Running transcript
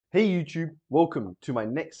Hey YouTube, welcome to my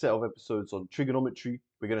next set of episodes on trigonometry.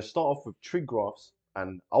 We're going to start off with trig graphs,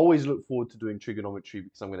 and I always look forward to doing trigonometry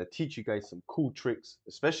because I'm going to teach you guys some cool tricks,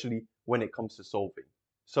 especially when it comes to solving.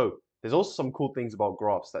 So there's also some cool things about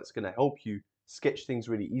graphs that's going to help you sketch things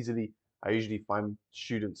really easily. I usually find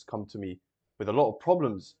students come to me with a lot of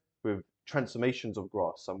problems with transformations of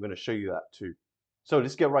graphs, so I'm going to show you that too. So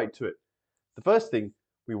let's get right to it. The first thing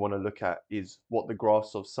we want to look at is what the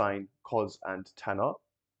graphs of sine, cos, and tan are.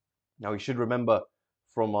 Now, we should remember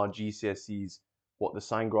from our GCSEs what the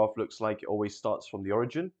sine graph looks like. It always starts from the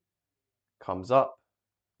origin, comes up,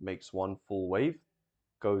 makes one full wave,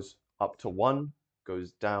 goes up to 1,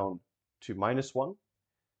 goes down to -1.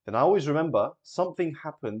 Then I always remember something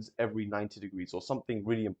happens every 90 degrees or something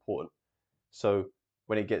really important. So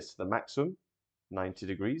when it gets to the maximum, 90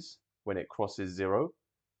 degrees. When it crosses 0,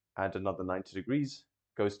 add another 90 degrees,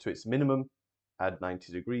 goes to its minimum, add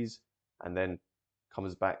 90 degrees, and then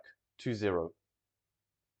comes back to 0.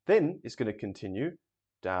 Then it's going to continue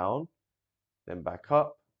down, then back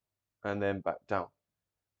up, and then back down.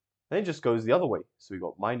 Then it just goes the other way. So we've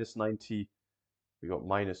got -90, we got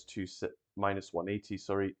 -180,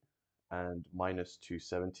 sorry, and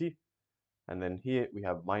 -270. And then here we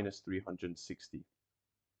have -360.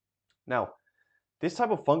 Now, this type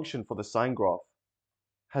of function for the sine graph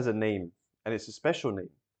has a name, and it's a special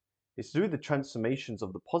name. It's to do with the transformations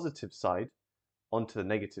of the positive side onto the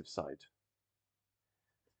negative side.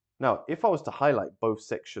 Now, if I was to highlight both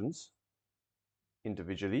sections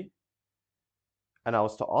individually, and I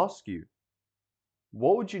was to ask you,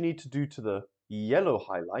 what would you need to do to the yellow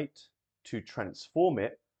highlight to transform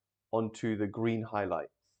it onto the green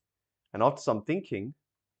highlight? And after some thinking,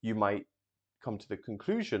 you might come to the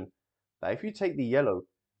conclusion that if you take the yellow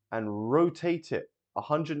and rotate it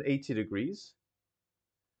 180 degrees,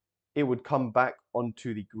 it would come back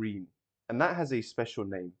onto the green. And that has a special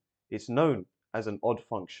name. It's known as an odd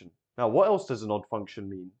function. Now, what else does an odd function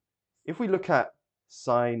mean? If we look at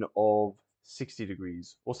sine of 60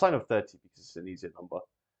 degrees, or sine of 30 because it's an easier number,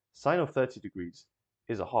 sine of 30 degrees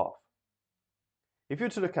is a half. If you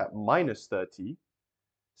were to look at -30,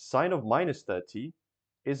 sine of -30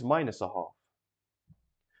 is minus a half.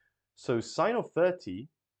 So sine of 30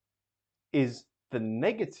 is the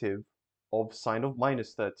negative of sine of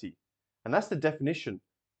 -30. And that's the definition,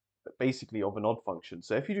 basically, of an odd function.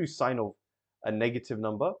 So if you do sine of a negative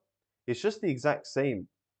number, it's just the exact same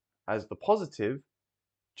as the positive,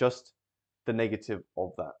 just the negative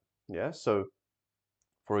of that. Yeah, so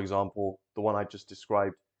for example, the one I just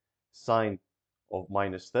described, sine of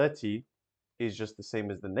 -30 is just the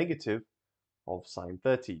same as the negative of sine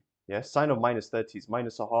 30. Yeah, sine of -30 is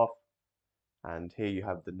minus a half, and here you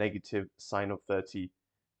have the negative sine of 30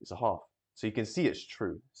 is a half. So you can see it's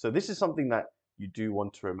true. So this is something that you do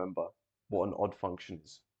want to remember, what an odd function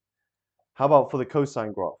is. How about for the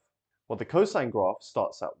cosine graph? Well, the cosine graph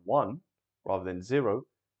starts at 1 rather than 0,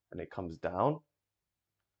 and it comes down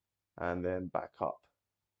and then back up.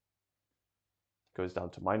 Goes down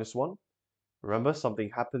to -1. Remember, something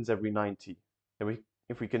happens every 90. Then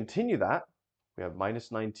if we continue that, we have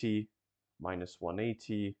 -90,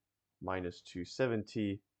 -180,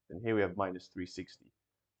 -270, and here we have -360.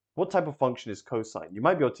 What type of function is cosine? You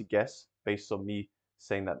might be able to guess based on me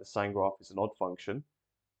saying that the sine graph is an odd function,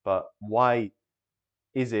 but why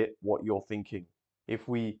is it what you're thinking? If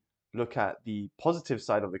we look at the positive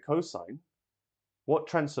side of the cosine, what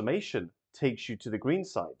transformation takes you to the green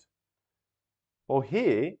side? Well,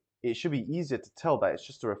 here it should be easier to tell that it's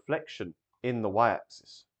just a reflection in the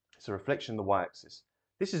y-axis. It's a reflection in the y-axis.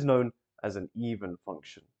 This is known as an even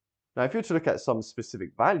function. Now, if you were to look at some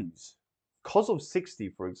specific values, cos of 60,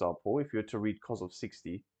 for example, if you were to read cos of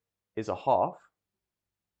 60, is a half.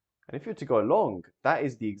 And if you were to go along, that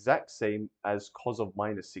is the exact same as cos of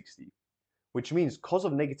 -60, which means cos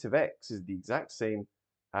of -x is the exact same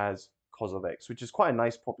as cos of x, which is quite a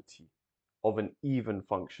nice property of an even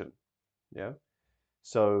function. Yeah.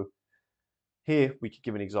 So here we could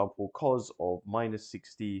give an example. Cos of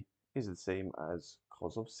 -60 is the same as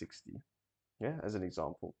cos of 60. Yeah, as an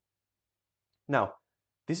example. Now,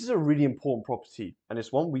 this is a really important property, and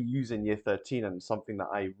it's one we use in year 13, and something that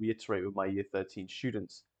I reiterate with my year 13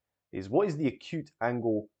 students, is what is the acute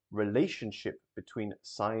angle relationship between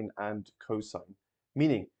sine and cosine?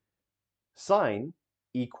 Meaning, sine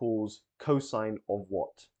equals cosine of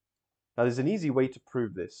what? Now, there's an easy way to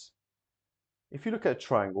prove this. If you look at a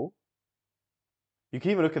triangle, you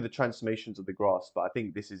can even look at the transformations of the graphs, but I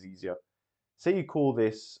think this is easier. Say you call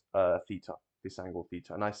this theta, this angle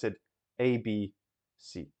theta, and I said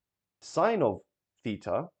ABC. Sine of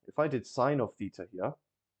theta, if I did sine of theta here,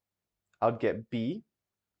 I'd get B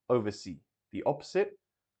over C, the opposite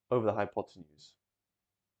over the hypotenuse.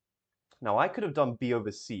 Now I could have done B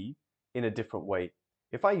over C in a different way.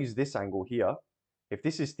 If I use this angle here, if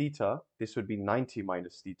this is theta, this would be 90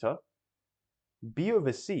 minus theta. B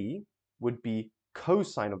over C would be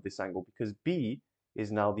cosine of this angle because B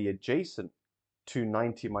is now the adjacent to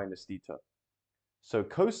 90 minus theta. So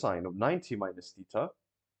cosine of 90 minus theta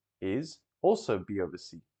is also B over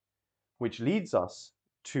C, which leads us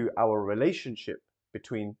to our relationship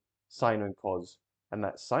between sine and cos, and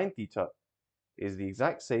that sine theta is the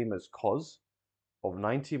exact same as cos of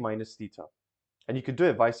 90 minus theta. And you could do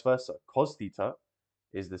it vice versa. Cos theta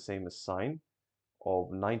is the same as sine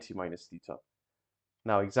of 90 minus theta.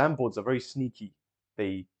 Now, exam boards are very sneaky.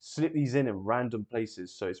 They slip these in random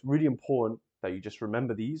places, so it's really important that you just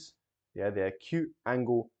remember these. Yeah, they're acute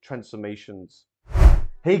angle transformations.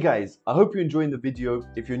 Hey guys, I hope you're enjoying the video.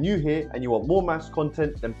 If you're new here and you want more maths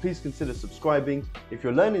content, then please consider subscribing. If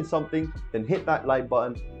you're learning something, then hit that like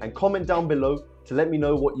button and comment down below to let me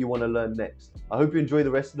know what you want to learn next. I hope you enjoy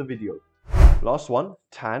the rest of the video. Last one,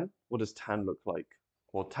 tan. What does tan look like?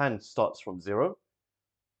 Well, tan starts from 0.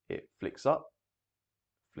 It flicks up,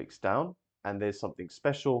 flicks down, and there's something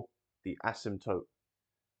special, the asymptote.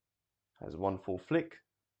 Has one full flick,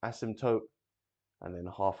 asymptote, and then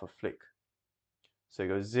half a flick. So it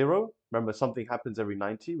goes 0. Remember, something happens every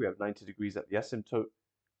 90. We have 90 degrees at the asymptote,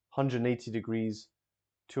 180 degrees,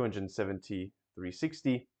 270,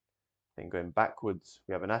 360. Then going backwards,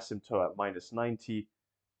 we have an asymptote at minus 90.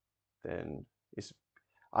 Then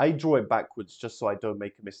I draw it backwards just so I don't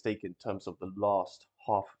make a mistake in terms of the last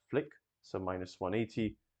half flick. So minus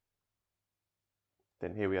 180.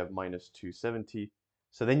 Then here we have minus 270.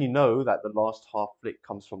 So then you know that the last half flick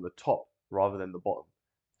comes from the top rather than the bottom.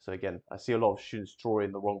 So again, I see a lot of students draw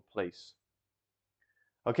in the wrong place.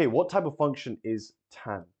 Okay, what type of function is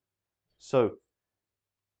tan? So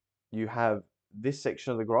you have this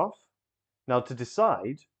section of the graph. Now to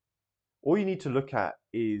decide, all you need to look at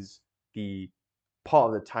is the part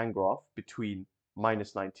of the tan graph between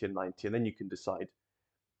minus 90 and 90, and then you can decide.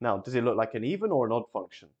 Now, does it look like an even or an odd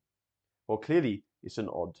function? Well, clearly it's an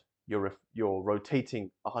odd. You're rotating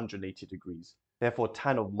 180 degrees. Therefore,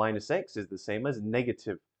 tan of minus x is the same as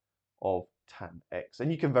negative of tan x.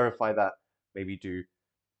 And you can verify that. Maybe do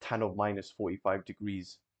tan of minus 45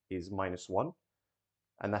 degrees is minus 1.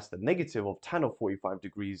 And that's the negative of tan of 45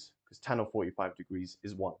 degrees, because tan of 45 degrees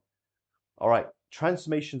is 1. All right,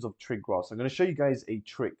 transformations of trig graphs. I'm going to show you guys a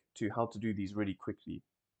trick to how to do these really quickly.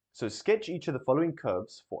 So sketch each of the following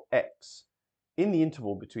curves for x in the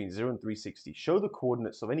interval between 0 and 360. Show the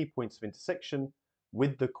coordinates of any points of intersection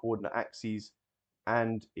with the coordinate axes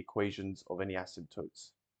and equations of any asymptotes.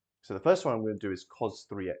 So the first one I'm going to do is cos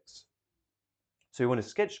 3x. So you want to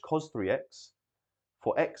sketch cos 3x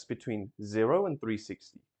for x between 0 and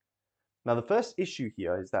 360. Now the first issue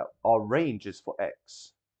here is that our range is for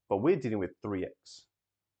x, but we're dealing with 3x.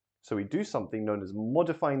 So we do something known as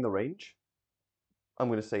modifying the range. I'm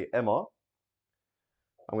going to say MR.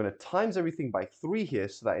 I'm going to times everything by 3 here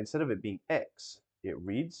so that instead of it being x, it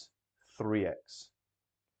reads 3x.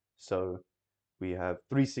 So we have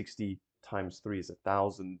 360 times 3 is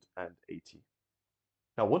 1080.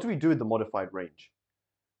 Now what do we do with the modified range?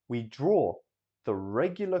 We draw the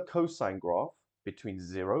regular cosine graph between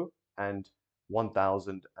 0 and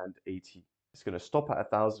 1080. It's going to stop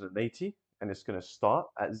at 1080 and it's going to start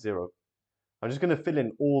at 0. I'm just going to fill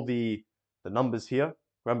in all the numbers here.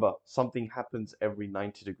 Remember, something happens every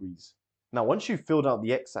 90 degrees. Now, once you've filled out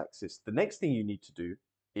the x-axis, the next thing you need to do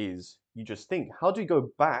is you just think, how do we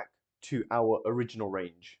go back to our original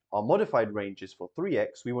range? Our modified range is for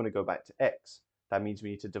 3x. We want to go back to x. That means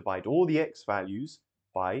we need to divide all the x values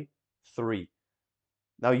by 3.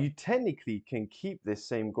 Now, you technically can keep this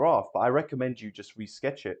same graph, but I recommend you just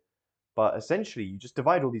resketch it. But essentially, you just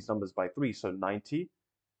divide all these numbers by 3. So 90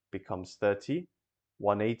 becomes 30,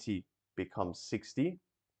 180 becomes 60,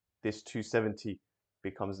 this 270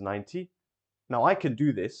 becomes 90. Now I can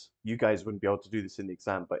do this. You guys wouldn't be able to do this in the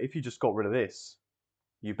exam, but if you just got rid of this,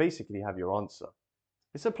 you basically have your answer.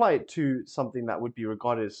 Let's apply it to something that would be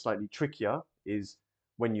regarded as slightly trickier, is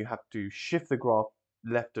when you have to shift the graph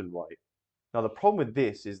left and right. Now the problem with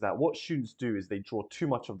this is that what students do is they draw too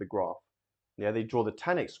much of the graph. Yeah, they draw the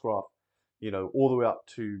tan x graph, all the way up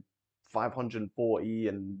to 540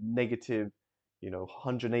 and negative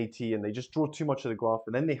 180, and they just draw too much of the graph,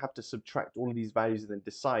 and then they have to subtract all of these values and then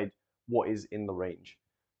decide what is in the range.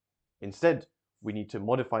 Instead, we need to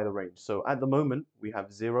modify the range. So at the moment, we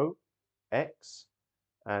have 0, x,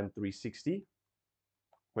 and 360.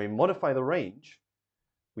 When we modify the range,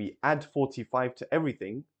 we add 45 to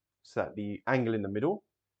everything so that the angle in the middle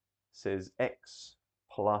says x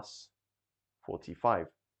plus 45.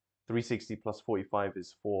 360 plus 45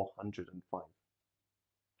 is 405.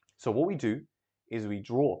 So what we do is we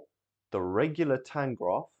draw the regular tan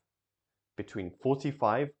graph between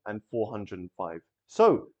 45 and 405.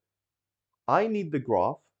 So I need the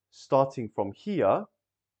graph starting from here,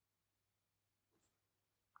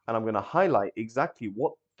 and I'm going to highlight exactly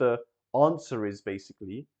what the answer is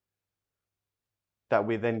basically that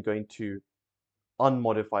we're then going to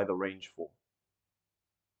unmodify the range for.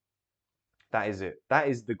 That is it. That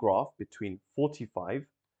is the graph between 45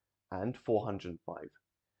 and 405.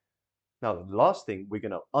 Now, the last thing, we're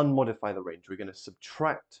going to unmodify the range. We're going to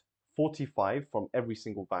subtract 45 from every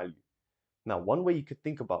single value. Now, one way you could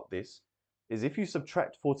think about this is if you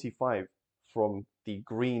subtract 45 from the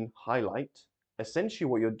green highlight, essentially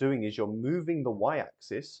what you're doing is you're moving the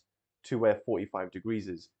y-axis to where 45 degrees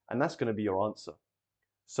is, and that's going to be your answer.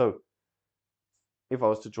 So if I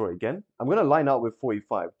was to draw it again, I'm going to line up with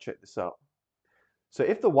 45. Check this out. So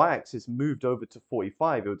if the y-axis moved over to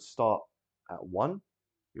 45, it would start at 1,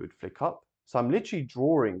 it would flick up. So I'm literally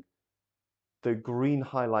drawing the green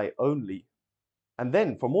highlight only. And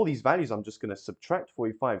then from all these values, I'm just going to subtract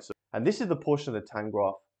 45. And this is the portion of the tan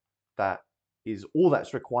graph that is all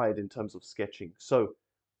that's required in terms of sketching. So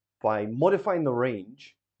by modifying the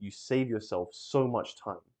range, you save yourself so much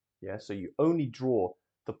time. Yeah, so you only draw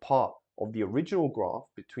the part of the original graph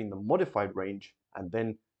between the modified range, and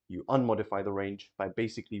then you unmodify the range by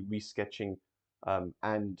basically resketching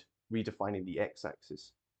and redefining the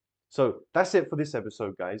x-axis. So that's it for this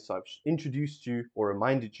episode, guys. So I've introduced you or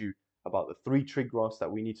reminded you about the 3 trig graphs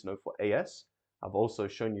that we need to know for AS. I've also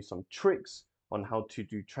shown you some tricks on how to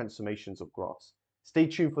do transformations of graphs. Stay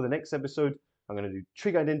tuned for the next episode. I'm going to do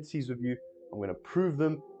trig identities with you. I'm going to prove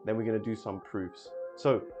them. Then we're going to do some proofs.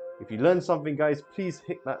 So if you learned something, guys, please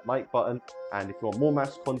hit that like button. And if you want more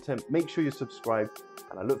maths content, make sure you subscribe.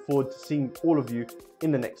 And I look forward to seeing all of you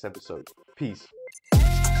in the next episode. Peace.